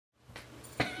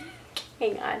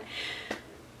Hang on.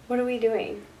 What are we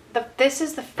doing? This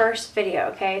is the first video,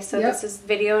 okay? So this is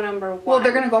video number 1. Well,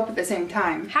 they're going to go up at the same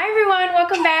time. Hi, everyone.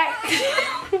 Welcome back.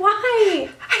 Why?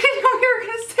 I didn't know you were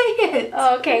going to say it.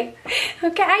 Oh, okay.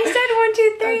 Okay,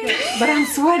 I said 1, 2, 3. Okay. But I'm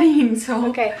sweating, so...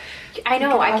 Okay. I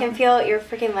know. I can feel your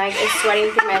freaking leg is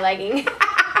sweating through my legging.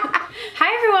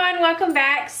 Hi everyone, welcome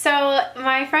back. So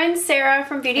my friend Sarah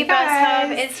from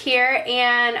BeautyBuzzHub is here,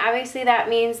 and obviously that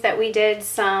means that we did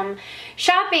some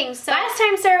shopping. So last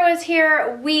time Sarah was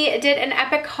here, we did an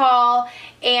epic haul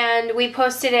and we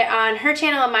posted it on her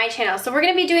channel and my channel. So we're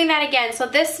going to be doing that again. So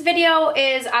this video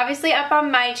is obviously up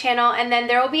on my channel, and then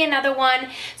there will be another one.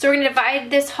 So we're going to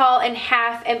divide this haul in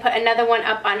half and put another one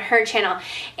up on her channel.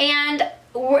 And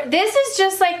this is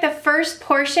just like the first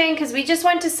portion because we just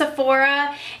went to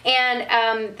Sephora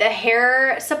and the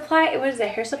hair supply, what is it,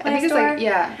 hair supply store? It's like,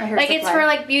 yeah, a hair supply. It's for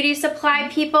like beauty supply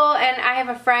people, and I have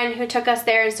a friend who took us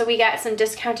there, and so we got some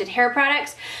discounted hair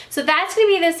products. So that's going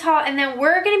to be this haul, and then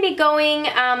we're going to be going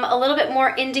a little bit more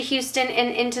into Houston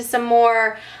and into some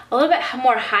more, a little bit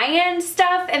more high-end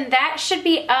stuff, and that should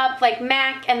be up like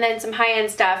MAC and then some high-end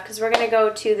stuff because we're going to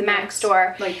go to the MAC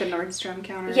store. Like the Nordstrom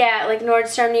counter. Yeah, like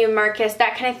Nordstrom, Neiman Marcus,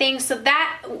 that kind of thing. So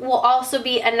that will also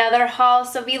be another haul.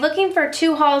 So be looking for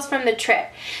 2 hauls from the trip.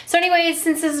 So anyways,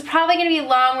 since this is probably going to be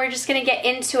long, we're just going to get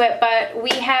into it, but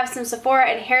we have some Sephora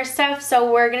and hair stuff,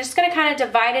 so we're just going to kind of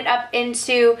divide it up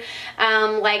into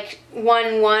like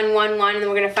 1, 1, 1, 1, and then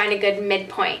we're going to find a good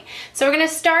midpoint. So we're going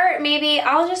to start, maybe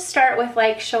I'll just start with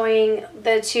like showing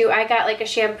the 2. I got like a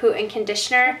shampoo and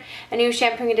conditioner, a new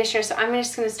shampoo and conditioner, so I'm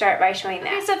just going to start by showing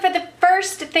that. Okay, so for the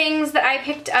first things that I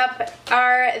picked up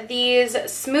are these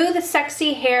Smooth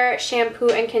Sexy Hair shampoo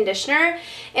and conditioner,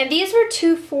 and these were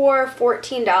 2 for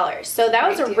 $14. So that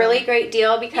was a really great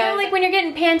deal because, you know, like when you're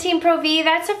getting Pantene Pro V,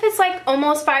 that stuff is like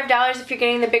almost $5 if you're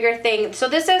getting the bigger thing. So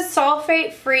this is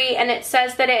sulfate free, and it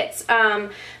says that it's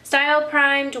style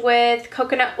primed with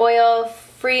coconut oil,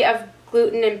 free of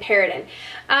gluten and paraben.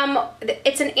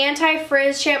 It's an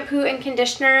anti-frizz shampoo and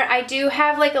conditioner. I do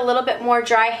have like a little bit more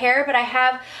dry hair, but I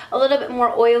have a little bit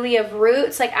more oily of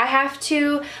roots. Like I have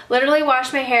to literally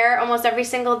wash my hair almost every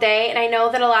single day, and I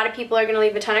know that a lot of people are going to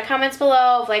leave a ton of comments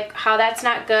below of like how that's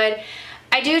not good.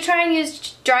 I do try and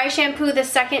use dry shampoo the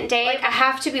second day. Like, I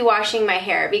have to be washing my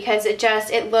hair because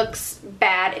it looks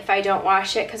bad if I don't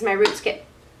wash it because my roots get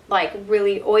like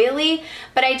really oily.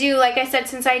 But I do, like I said,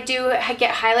 since I do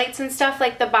get highlights and stuff,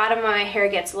 like the bottom of my hair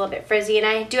gets a little bit frizzy, and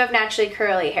I do have naturally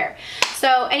curly hair.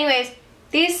 So anyways,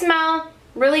 these smell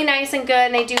really nice and good,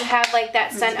 and they do have like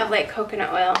that scent of like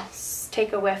coconut oil.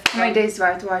 Take a whiff. How many days do I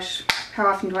have to wash? How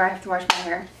often do I have to wash my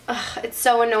hair? Ugh, it's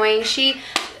so annoying. She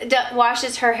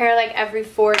washes her hair like every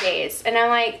 4 days, and I'm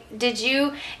like, did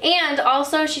you? And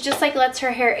also she just like lets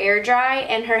her hair air dry,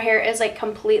 and her hair is like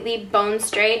completely bone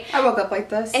straight. I woke up like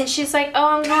this, and she's like, oh,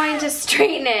 I'm going to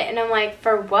straighten it, and I'm like,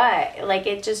 for what? Like,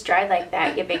 it just dried like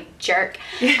that, you big jerk.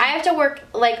 I have to work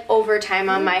like overtime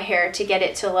on my hair to get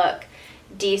it to look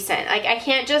decent. Like, I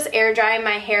can't just air dry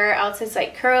my hair, else it's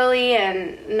like curly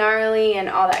and gnarly and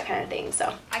all that kind of thing.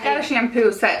 So I got a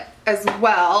shampoo set as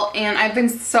well, and I've been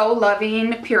so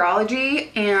loving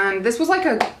Pureology, and this was like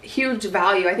a huge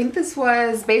value. I think this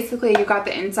was basically, you got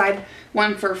the inside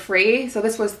one for free, so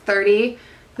this was $30.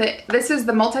 This is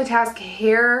the multitask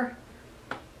hair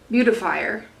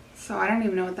beautifier, so I don't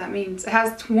even know what that means. It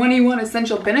has 21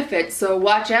 essential benefits, so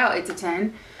watch out, it's a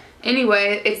 10.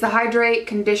 Anyway, it's the hydrate,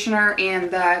 conditioner, and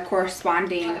the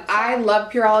corresponding. I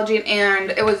love Pureology,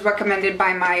 and it was recommended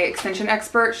by my extension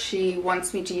expert. She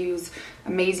wants me to use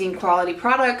amazing quality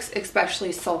products, especially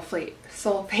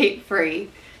sulfate free.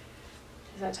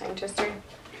 Is that tongue twister?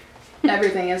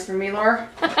 Everything is for me, Laura.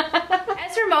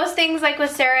 As for most things, like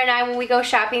with Sarah and I, when we go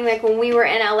shopping, like when we were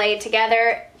in LA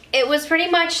together, it was pretty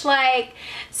much like,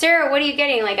 Sarah, what are you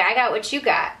getting? Like, I got what you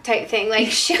got type thing. Like,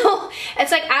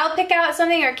 it's like I'll pick out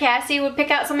something, or Cassie would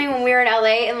pick out something when we were in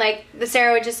LA, and like the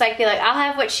Sarah would just like be like, I'll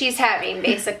have what she's having,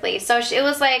 basically. So it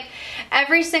was like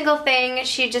every single thing,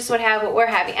 she just would have what we're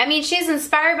having. I mean, she's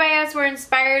inspired by us, we're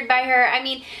inspired by her. I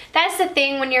mean, that's the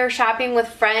thing when you're shopping with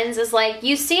friends, is like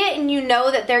you see it and you know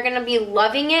that they're gonna be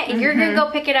loving it, and you're gonna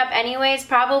go pick it up anyways,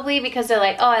 probably because they're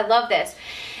like, oh, I love this.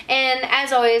 And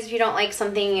as always, if you don't like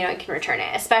something, you know, you can return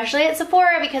it. Especially at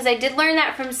Sephora, because I did learn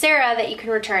that from Sarah, that you can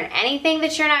return anything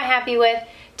that you're not happy with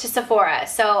to Sephora.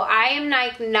 So I am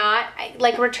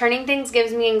like returning things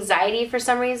gives me anxiety for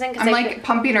some reason. I'm like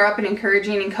pumping her up and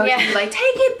encouraging and coaching, like, take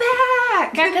it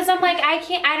back. Yeah, because I'm like, I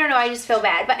don't know, I just feel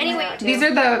bad. But anyway.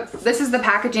 This is the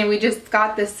packaging. We just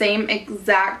got the same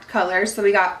exact color. So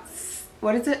we got,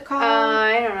 what is it called?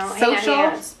 I don't know.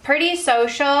 Social? Pretty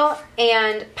Social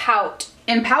and Pout.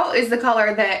 And Pout is the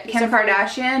color that Kim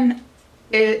Kardashian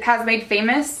has made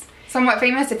famous, somewhat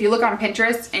famous. If you look on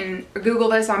Pinterest and Google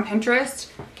this on Pinterest.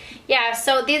 Yeah,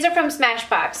 so these are from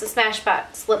Smashbox, the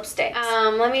Smashbox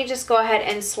lipsticks. Let me just go ahead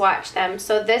and swatch them.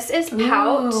 So this is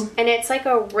Pout, and it's like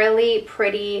a really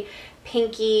pretty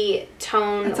pinky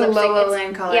tone it's lipstick. A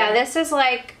low color. Yeah, this is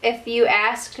like, if you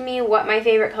asked me what my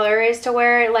favorite color is to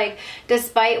wear, like,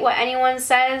 despite what anyone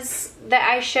says that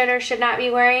I should or should not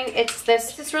be wearing, it's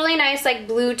this really nice, like,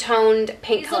 blue toned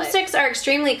pink color. These lipsticks are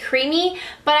extremely creamy,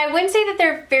 but I wouldn't say that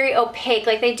they're very opaque.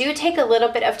 Like, they do take a little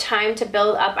bit of time to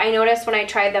build up. I noticed when I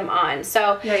tried them on.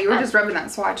 So yeah, you were just rubbing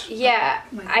that swatch. Yeah,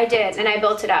 I did, and I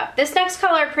built it up. This next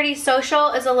color, Pretty Social,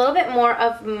 is a little bit more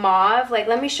of mauve. Like,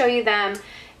 let me show you them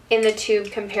in the tube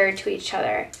compared to each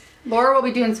other. Laura will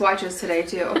be doing swatches today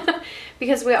too.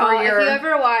 Because if you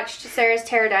ever watched Sarah's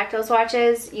pterodactyl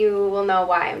swatches, you will know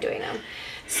why I'm doing them.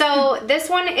 So this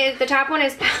one is, the top one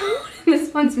is Pout.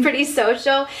 This one's Pretty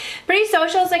Social. Pretty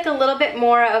Social is like a little bit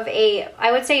more of a,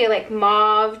 I would say like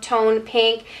mauve toned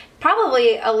pink.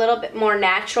 Probably a little bit more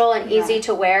natural and easy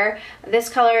to wear, this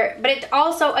color, but it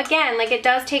also, again, like, it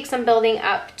does take some building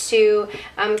up to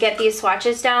get these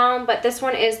swatches down, but this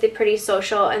one is the Pretty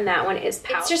Social and that one is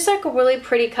Pout. It's just like a really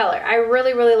pretty color. I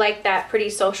really, really like that Pretty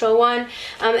Social one,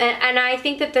 and I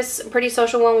think that this Pretty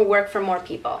Social one will work for more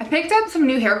people. I picked up some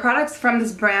new hair products from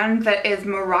this brand that is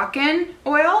Moroccan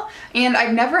oil, and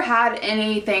I've never had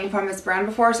anything from this brand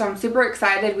before, so I'm super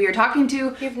excited. We were talking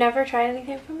to... You've never tried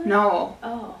anything from them? No.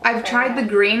 Oh. I've tried the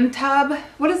green tub.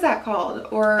 What is that called?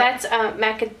 Or that's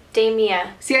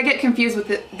macadamia. See, I get confused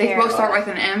with it. They both start with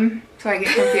an M, so I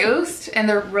get confused. And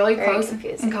they're really close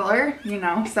in color, you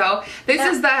know. So this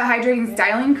is the hydrating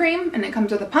styling cream, and it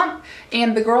comes with a pump.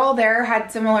 And the girl there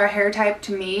had similar hair type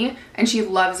to me, and she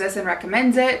loves this and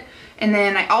recommends it. And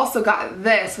then I also got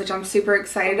this, which I'm super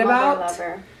excited about. I love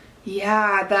her.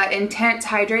 Yeah, the Intense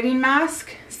Hydrating Mask.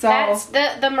 So that's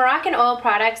the Moroccan oil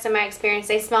products, in my experience,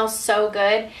 they smell so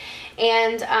good,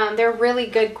 and they're really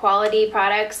good quality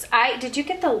products. Did you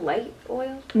get the light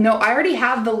oil? No, I already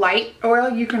have the light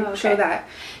oil. You can show that.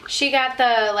 She got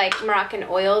the like Moroccan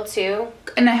oil too.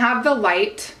 And I have the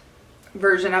light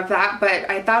version of that, but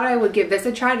I thought I would give this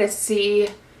a try to see.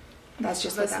 That's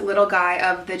just this little guy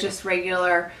of the just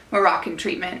regular Moroccan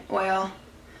treatment oil.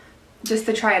 Just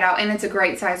to try it out, and it's a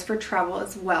great size for travel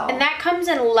as well. And that comes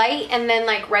in light and then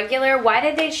like regular. Why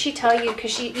did she tell you?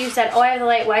 Because you said, oh, I have the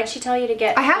light. Why did she tell you to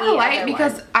get? I have the light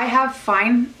because I have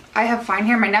fine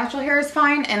hair. My natural hair is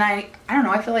fine, and I don't know.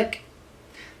 I feel like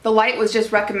the light was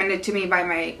just recommended to me by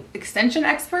my extension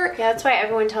expert. Yeah, that's why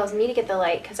everyone tells me to get the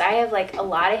light, because I have like a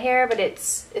lot of hair, but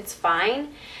it's fine.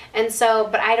 And so,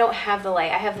 but I don't have the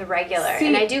light. I have the regular,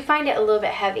 and I do find it a little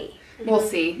bit heavy. We'll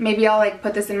see. Maybe I'll like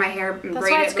put this in my hair and braid it before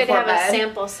bed. That's why it's good to have a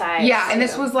sample size. Yeah, and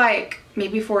this was like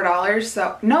maybe $4.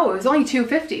 So no, it was only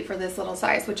 $2.50 for this little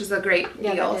size, which is a great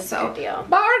deal. That is a good deal.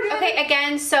 Bargain. Okay,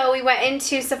 again, so we went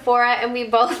into Sephora and we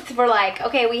both were like,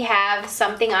 okay, we have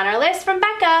something on our list from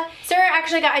Becca. Sarah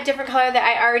actually got a different color that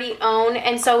I already own,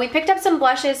 and so we picked up some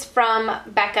blushes from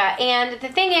Becca. And the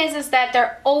thing is that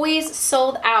they're always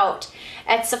sold out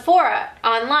at Sephora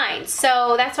online,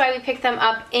 so that's why we picked them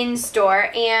up in store.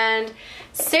 And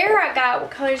Sarah got,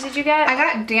 what colors did you get? I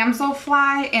got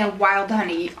Damselfly and Wild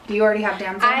Honey. Do you already have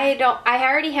Damsel? I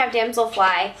already have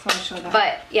Damselfly. So I'll show that.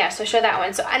 But yeah, so show that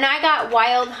one. So, and I got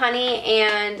Wild Honey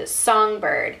and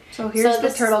Songbird. So here's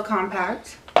the Turtle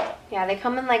Compact. Yeah, they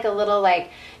come in like a little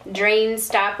like drain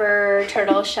stopper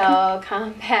turtle shell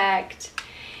compact.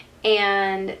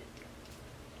 And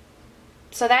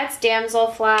so that's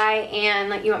Damselfly, and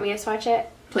like, you want me to swatch it?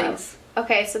 Please. Oh.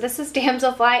 Okay, so this is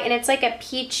Damselfly, and it's like a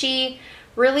peachy,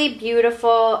 really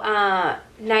beautiful,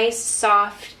 nice,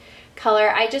 soft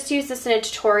color. I just used this in a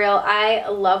tutorial. I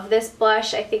love this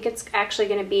blush. I think it's actually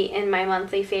going to be in my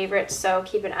monthly favorites, so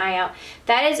keep an eye out.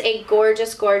 That is a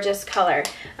gorgeous, gorgeous color.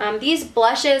 These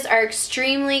blushes are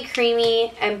extremely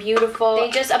creamy and beautiful. They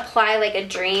just apply like a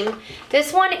dream.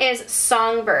 This one is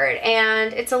Songbird,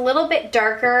 and it's a little bit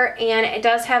darker, and it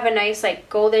does have a nice like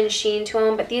golden sheen to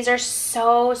them, but these are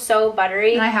so, so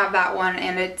buttery. And I have that one,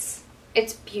 and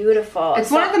it's beautiful.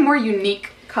 It's one of the more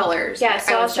unique colors. Yeah,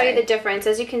 so I'll show you the difference.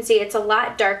 As you can see, it's a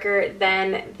lot darker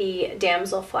than the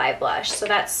Damselfly blush. So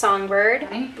that's Songbird.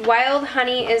 Okay. Wild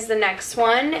Honey is the next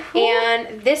one. Ooh.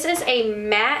 And this is a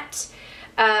matte,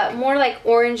 more like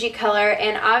orangey color.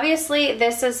 And obviously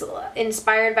this is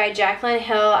inspired by Jaclyn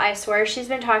Hill. I swear she's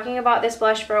been talking about this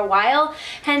blush for a while.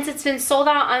 Hence it's been sold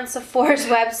out on Sephora's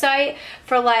website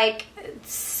for like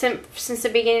since the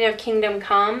beginning of Kingdom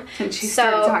Come. Since she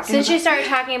started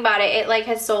talking about it, it like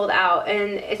has sold out,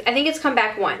 and I think it's come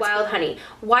back once. Wild Honey.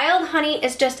 Wild Honey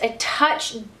is just a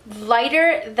touch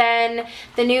lighter than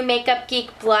the new Makeup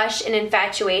Geek blush in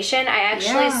Infatuation. I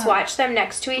actually swatched them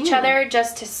next to each other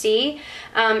just to see,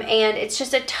 and it's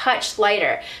just a touch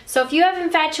lighter. So if you have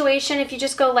Infatuation, if you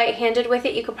just go light-handed with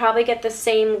it, you could probably get the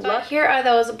same look. Here are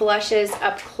those blushes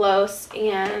up close,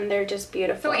 and they're just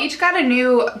beautiful. So we each got a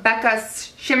new Becca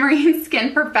Shimmering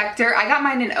Skin Perfector. I got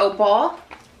mine in Opal.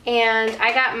 And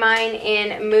I got mine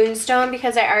in Moonstone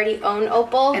because I already own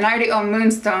Opal. And I already own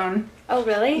Moonstone. Oh,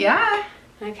 really? Yeah.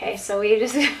 Okay, so we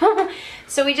just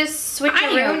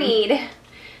switcheroonied.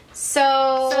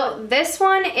 So this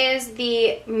one is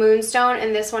the Moonstone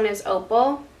and this one is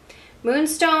Opal.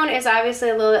 Moonstone is obviously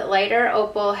a little bit lighter.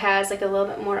 Opal has like a little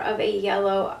bit more of a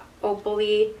yellow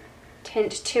opal-y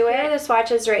tint to it. The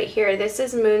swatches right here. This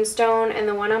is Moonstone and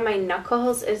the one on my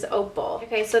knuckles is Opal.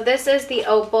 Okay, so this is the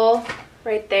Opal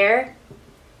right there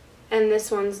and this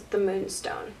one's the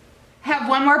Moonstone. I have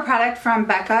one more product from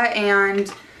Becca,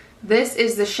 and this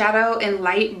is the Shadow and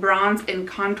Light Bronze and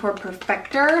Contour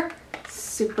Perfector.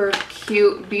 Super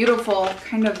cute, beautiful,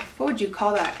 kind of, what would you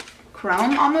call that?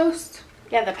 Chrome almost?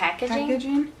 Yeah, the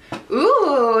packaging.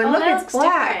 Ooh, and look, it's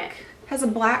black. Different. Has a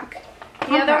black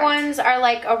The other ones are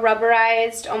like a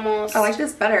rubberized, almost. I like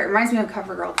this better. It reminds me of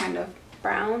CoverGirl, kind of.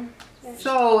 Brown.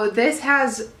 So this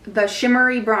has the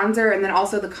shimmery bronzer and then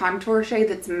also the contour shade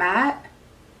that's matte.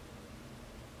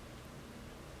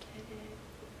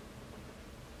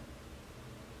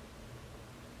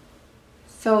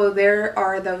 So there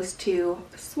are those two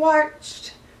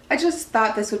swatched. I just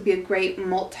thought this would be a great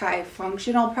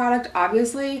multi-functional product,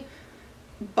 obviously,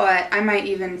 but I might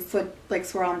even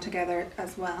swirl them together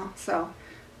as well. So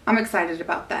I'm excited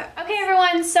about that. Okay,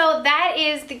 everyone, so that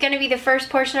is going to be the first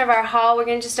portion of our haul. We're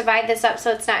going to just divide this up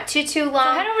so it's not too long. So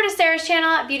head over to Sarah's channel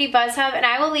at BeautyBuzzHub, and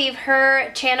I will leave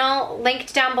her channel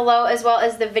linked down below, as well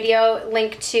as the video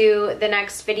link to the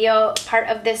next video part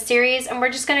of this series. And we're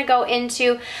just going to go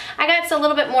into, I got a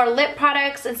little bit more lip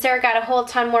products, and Sarah got a whole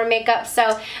ton more makeup,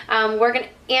 so we're going to,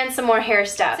 and some more hair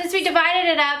stuff. Since we divided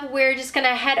it up, we're just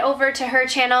gonna head over to her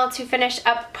channel to finish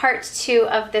up part 2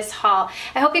 of this haul.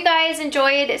 I hope you guys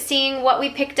enjoyed seeing what we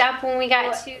picked up when we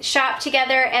got to shop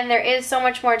together, and there is so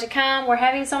much more to come. We're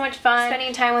having so much fun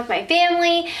spending time with my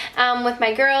family, with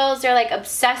my girls. They're like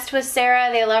obsessed with Sarah.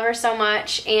 They love her so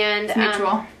much, and it's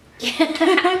mutual.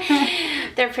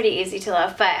 They're pretty easy to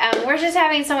love, but we're just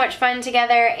having so much fun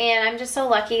together, and I'm just so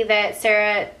lucky that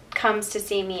Sarah comes to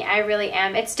see me. I really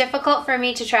am. It's difficult for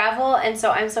me to travel, and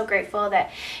so I'm so grateful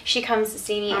that she comes to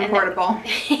see me. I'm portable.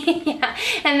 Yeah,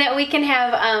 and that we can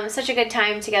have such a good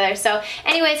time together. So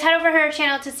anyways, head over to her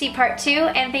channel to see part 2,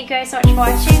 and thank you guys so much for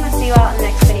watching. We'll see you all in the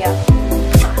next video.